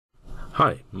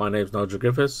Hi, my name is Nigel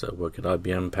Griffiths. I work at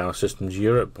IBM Power Systems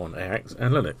Europe on AX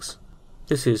and Linux.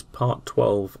 This is part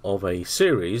 12 of a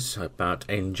series about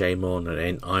njmon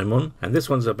and nimon, and this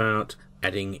one's about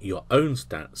adding your own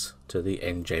stats to the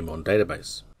njmon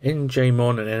database.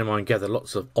 njmon and nimon gather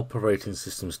lots of operating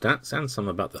system stats and some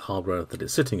about the hardware that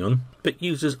it's sitting on, but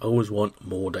users always want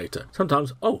more data.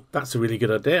 Sometimes, oh, that's a really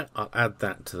good idea, I'll add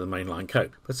that to the mainline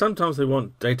code. But sometimes they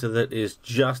want data that is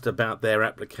just about their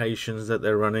applications that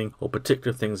they're running or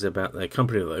particular things about their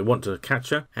company that they want to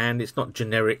capture, and it's not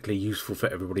generically useful for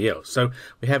everybody else. So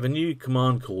we have a new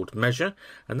command called measure,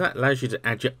 and that allows you to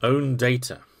add your own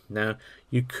data. Now,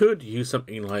 you could use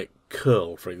something like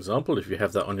curl, for example, if you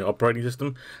have that on your operating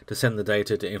system, to send the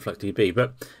data to InfluxDB.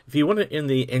 But if you want it in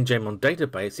the njmon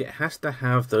database, it has to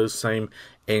have those same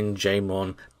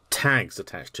njmon tags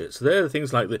attached to it. So they're the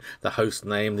things like the host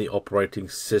name, the operating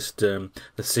system,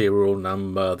 the serial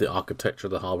number, the architecture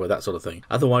of the hardware, that sort of thing.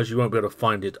 Otherwise, you won't be able to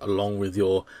find it along with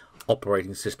your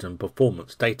operating system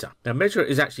performance data. Now, measure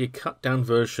is actually a cut down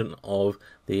version of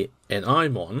the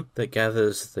nimon that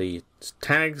gathers the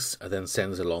tags and then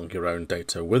sends along your own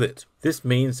data with it. This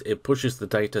means it pushes the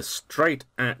data straight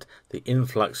at the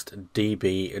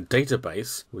InfluxDB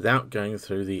database without going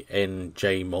through the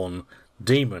njmon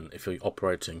daemon if you're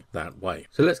operating that way.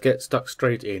 So let's get stuck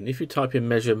straight in. If you type in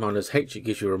measure -h, it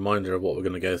gives you a reminder of what we're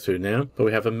going to go through now. But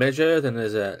we have a measure, then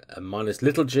there's a minus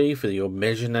little g for your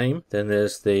measure name, then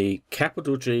there's the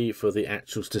capital G for the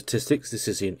actual statistics. This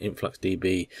is in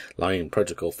InfluxDB line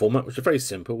protocol format, which is very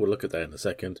simple. We'll look at that in a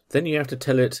second. Then you have to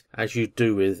tell it, as you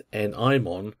do with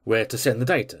nimon, where to send the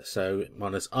data. So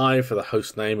 -i for the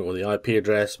host name or the IP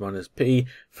address, -p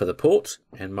for the port,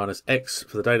 and -x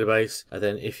for the database. And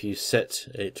then if you set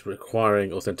it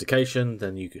requiring authentication,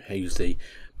 then you can use the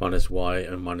 -y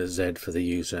and -z for the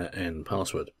user and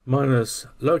password.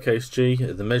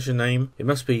 -g, the measure name. It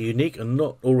must be unique and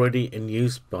not already in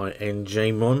use by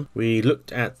njmon. We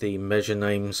looked at the measure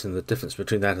names and the difference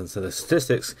between that and the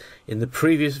statistics in the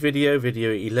previous video,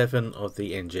 video 11 of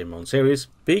the njmon series.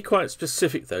 Be quite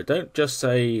specific though, don't just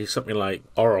say something like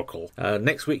Oracle.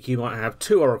 Next week you might have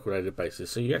 2 Oracle databases,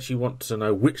 so you actually want to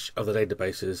know which of the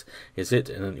databases is it,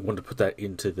 and then you want to put that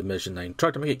into the measure name. Try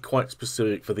to make it quite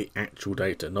specific for the actual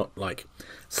data, not like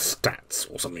stats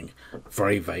or something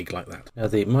very vague like that. Now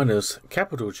the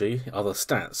 -G are the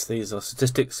stats. These are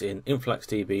statistics in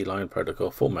InfluxDB line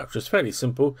protocol format, which is fairly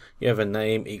simple. You have a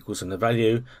name equals and a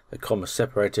value, the comma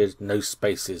separated, no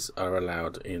spaces are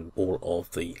allowed in all of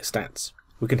the stats.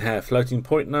 We can have floating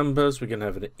point numbers, we can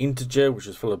have an integer which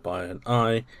is followed by an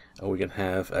I, or we can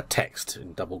have a text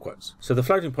in double quotes. So the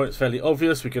floating point is fairly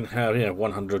obvious. We can have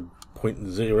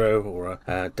 100.0 or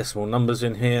decimal numbers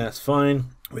in here, that's fine.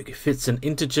 If it fits an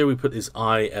integer, we put this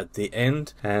I at the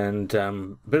end. And a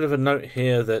bit of a note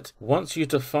here that once you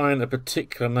define a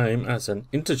particular name as an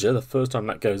integer, the first time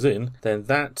that goes in, then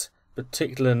that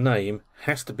particular name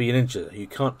has to be an integer. You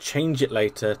can't change it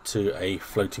later to a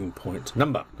floating point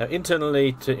number. Now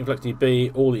internally to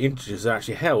InfluxDB, all the integers are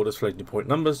actually held as floating point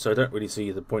numbers, so I don't really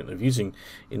see the point of using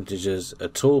integers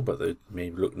at all, but they may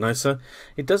look nicer.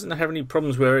 It doesn't have any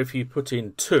problems where if you put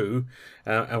in 2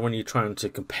 and when you're trying to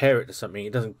compare it to something,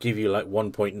 it doesn't give you like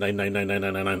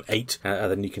 1.9999998,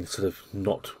 then you can sort of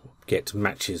not get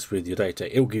matches with your data.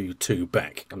 It'll give you 2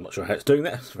 back. I'm not sure how it's doing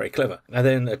that. It's very clever. And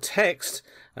then a text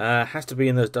has to be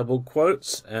in those double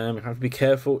quotes. You have to be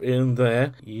careful in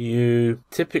there. You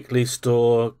typically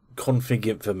store config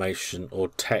information or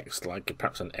text, like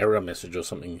perhaps an error message or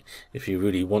something, if you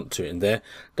really want to in there.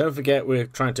 Don't forget we're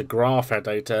trying to graph our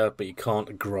data, but you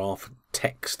can't graph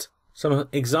text. Some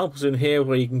examples in here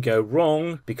where you can go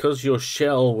wrong. Because your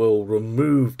shell will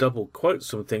remove double quotes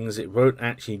from things, it won't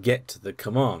actually get to the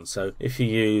command. So if you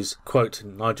use quote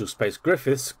Nigel space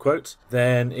Griffiths quote,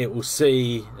 then it will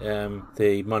see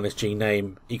the -g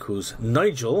name equals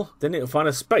Nigel, then it'll find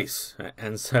a space,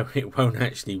 and so it won't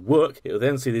actually work. It will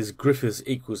then see this Griffiths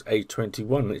equals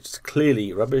A21, which is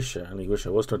clearly rubbish. I only wish I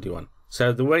was 21.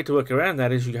 So the way to work around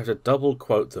that is you have to double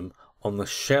quote them on the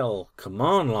shell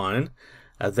command line,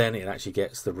 and then it actually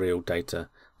gets the real data.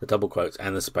 The double quotes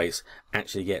and the space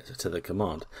actually get to the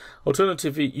command.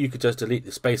 Alternatively, you could just delete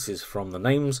the spaces from the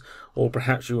names, or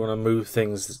perhaps you want to move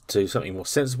things to something more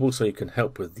sensible so you can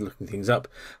help with looking things up.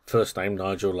 First name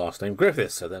Nigel, last name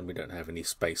Griffiths, so then we don't have any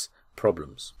space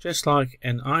problems. Just like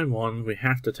in nimon, we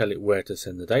have to tell it where to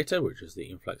send the data, which is the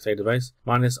Influx database,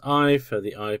 -I for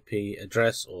the IP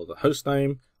address or the host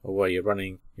name, or where you're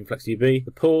running InfluxDB.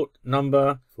 The port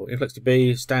number for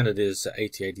InfluxDB standard is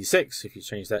 8086. If you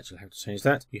change that, you'll have to change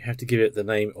that. You have to give it the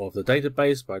name of the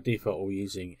database. By default, we're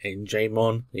using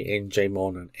njmon. The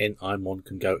njmon and nimon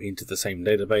can go into the same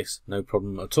database, no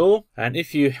problem at all. And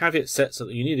if you have it set so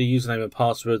that you need a username and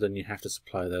password, then you have to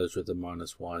supply those with the -y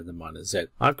and the -z.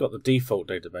 I've got the default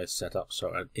database set up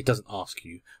so it doesn't ask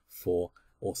you for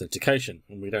authentication,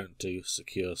 and we don't do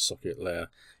secure socket layer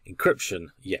encryption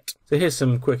yet. So here's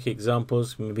some quick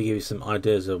examples, maybe give you some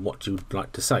ideas of what you'd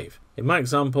like to save. In my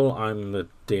example, I'm the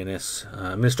DNS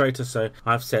administrator, so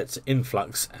I've set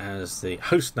influx as the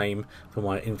host name for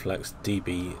my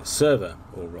InfluxDB server,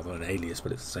 or rather an alias,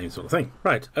 but it's the same sort of thing.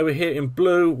 Right, over here in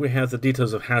blue we have the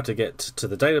details of how to get to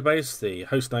the database, the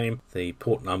host name, the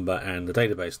port number and the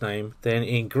database name. Then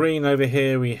in green over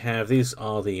here we have, these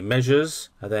are the measures,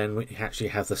 and then we actually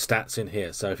have the stats in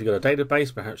here. So if you've got a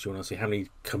database, perhaps you want to see how many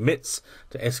commits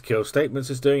to SQL statements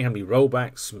it's doing, how many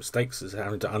rollbacks, mistakes it's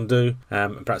having to undo,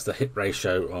 and perhaps the hit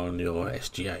ratio on your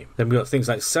SGA. Then we've got things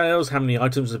like sales, how many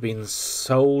items have been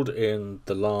sold in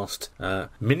the last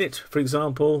minute, for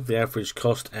example, the average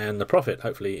cost and the profit.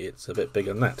 Hopefully it's a bit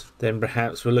bigger than that. Then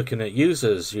perhaps we're looking at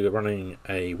users. You're running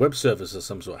a web service of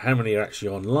some sort. How many are actually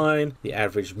online, the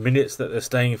average minutes that they're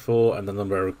staying for, and the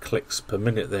number of clicks per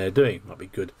minute they're doing. Might be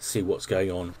good to see what's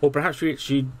going on. Or perhaps you're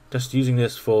actually just using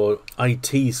this for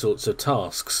IT sorts of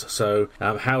tasks. So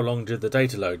how long did the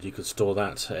data load? You could store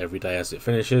that every day as it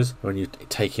finishes. When you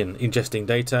take in ingesting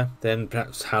data, then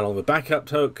perhaps how long the backup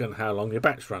took and how long your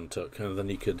batch run took, and then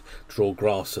you could draw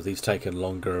graphs of these taken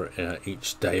longer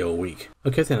each day or week.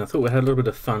 Okay then, I thought we had a little bit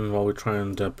of fun while we try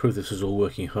and prove this is all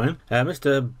working fine.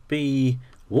 Mr.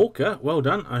 B.Walker, well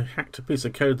done. I hacked a piece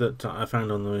of code that I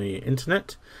found on the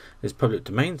internet. It's public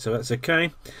domain, so that's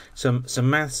okay. Some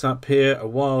maths up here, a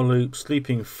while loop,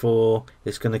 sleeping for,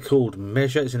 it's going to called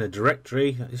measure, it's in a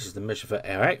directory. This is the measure for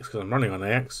AX because I'm running on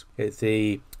AX.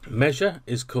 The measure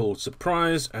is called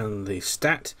surprise, and the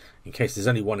stat, in case there's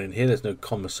only one in here, there's no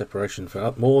comma separation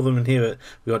for more of them in here.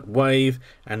 We've got wave,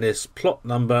 and there's plot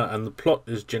number, and the plot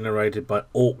is generated by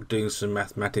awk doing some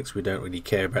mathematics. We don't really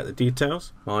care about the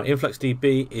details. My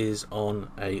InfluxDB is on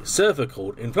a server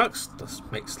called Influx. That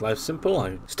makes life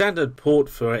simple. Standard port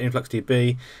for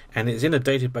InfluxDB, and it's in a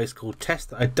database called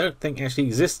test that I don't think actually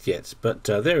exists yet, but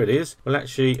there it is. We'll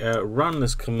actually run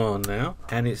this command now,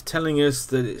 and it's telling us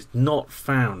that it's not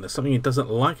found. There's something it doesn't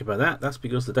like about that. That's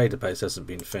because the database hasn't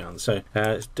been found. So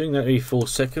it's doing that every 4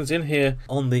 seconds. In here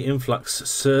on the Influx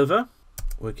server,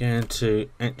 we're going to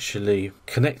actually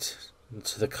connect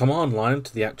to the command line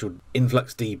to the actual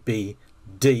InfluxDB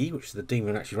D, which is the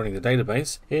daemon actually running the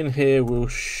database. In here we'll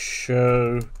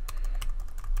show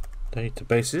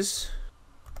databases,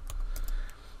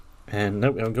 and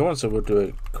no, we haven't gone, so we'll do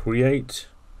a create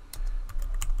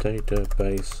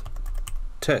database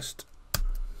test.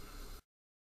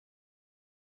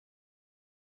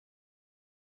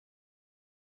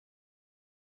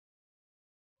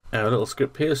 Our little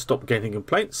script here, stop getting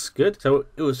complaints, good. So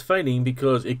it was failing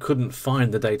because it couldn't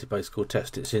find the database called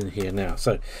test. It's in here now.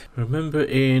 So remember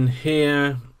in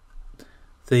here,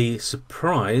 the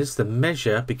surprise, the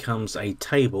measure becomes a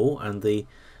table, and the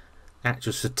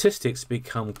actual statistics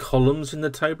become columns in the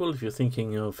table if you're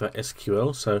thinking of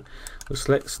SQL. So we'll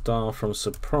select star from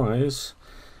surprise,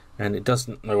 and it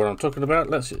doesn't know what I'm talking about.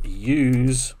 Let's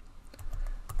use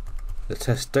the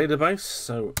test database,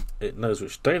 so it knows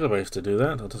which database to do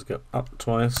that. I'll just go up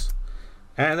twice,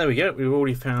 and there we go. We've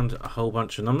already found a whole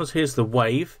bunch of numbers. Here's the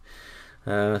wave,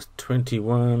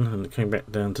 21, and it came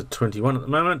back down to 21 at the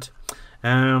moment.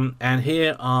 And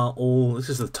here are all, this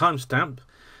is the timestamp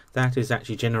that is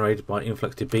actually generated by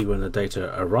InfluxDB when the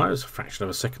data arrives, a fraction of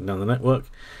a second down the network.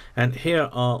 And here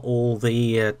are all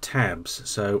the tabs.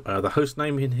 So the host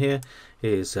name in here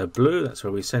is blue, that's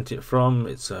where we sent it from.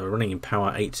 It's running in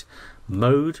Power 8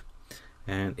 mode,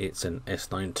 and it's an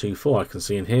S924. I can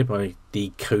see in here by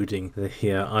decoding the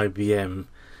IBM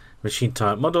machine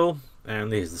type model,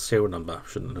 and here's the serial number.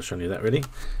 Shouldn't have shown you that really.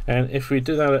 And if we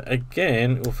do that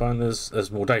again, we'll find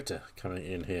there's more data coming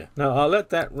in here. Now I'll let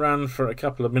that run for a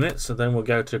couple of minutes, and then we'll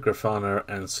go to Grafana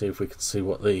and see if we can see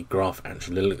what the graph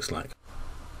actually looks like.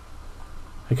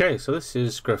 Okay, so this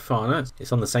is Grafana.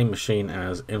 It's on the same machine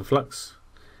as Influx.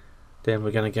 Then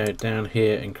we're going to go down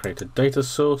here and create a data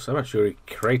source. I've actually already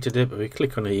created it, but if we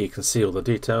click on it, you can see all the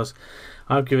details.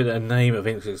 I've given it a name of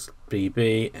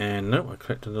InfluxDB, and no, I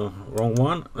clicked on the wrong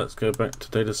one. Let's go back to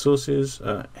data sources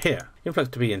here.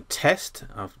 InfluxDB in test.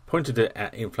 I've pointed it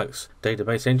at Influx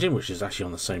database engine, which is actually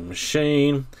on the same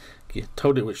machine.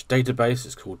 Told it which database.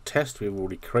 It's called test. We've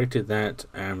already created that,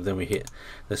 and then we hit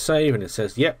the save, and it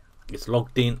says, yep, it's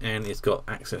logged in and it's got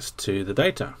access to the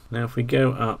data. Now if we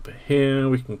go up here,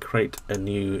 we can create a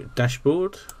new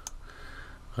dashboard,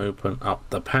 open up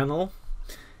the panel.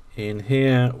 In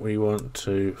here we want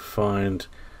to find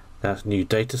that new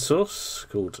data source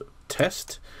called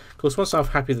test. Of course, once I'm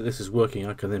happy that this is working,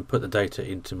 I can then put the data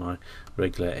into my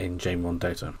regular njmon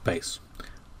database.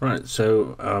 Right,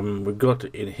 so we've got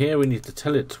in here, we need to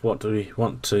tell it what do we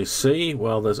want to see.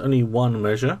 Well, there's only one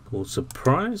measure called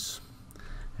surprise,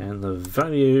 and the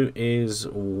value is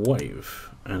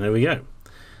wave. And there we go.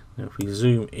 Now if we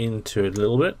zoom into it a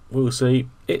little bit, we'll see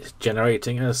it's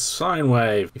generating a sine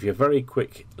wave. If you're very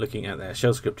quick looking at that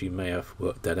shell script, you may have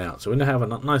worked that out. So we now have a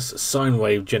nice sine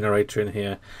wave generator in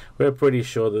here. We're pretty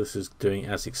sure this is doing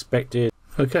as expected.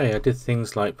 Okay, I did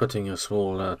things like putting a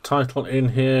small title in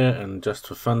here and just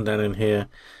for fun down in here,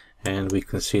 and we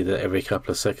can see that every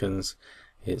couple of seconds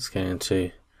it's going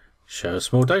to show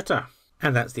small data.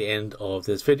 And that's the end of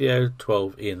this video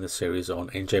 12 in the series on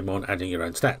njmon adding your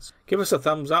own stats. Give us a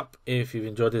thumbs up if you've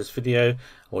enjoyed this video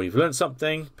or you've learned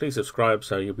something. Please subscribe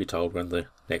so you'll be told when the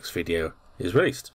next video is released.